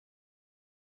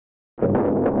In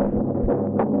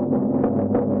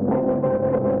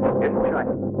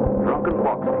China, drunken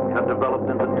boxing had developed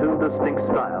into two distinct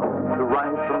styles,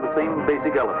 derived from the same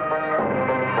basic elements.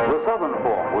 The southern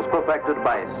form was perfected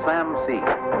by Sam C,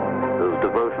 whose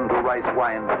devotion to rice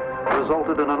wine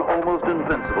resulted in an almost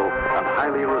invincible and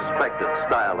highly respected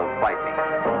style of fighting.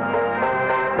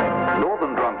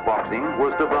 Northern drunk boxing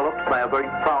was developed by a very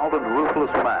proud and ruthless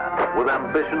man with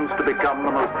ambitions to become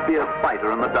the most feared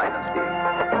fighter in the dynasty.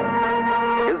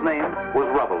 His name was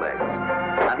Rubberlegs,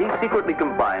 and he secretly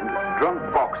combined drunk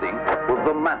boxing with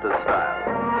the Mantis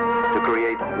style to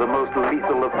create the most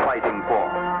lethal of fighting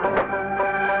forms.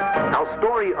 Our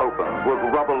story opens with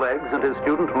Rubberlegs and his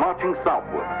student marching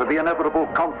southward for the inevitable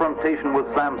confrontation with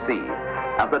Sam C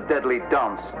and the deadly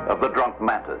dance of the drunk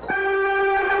Mantis.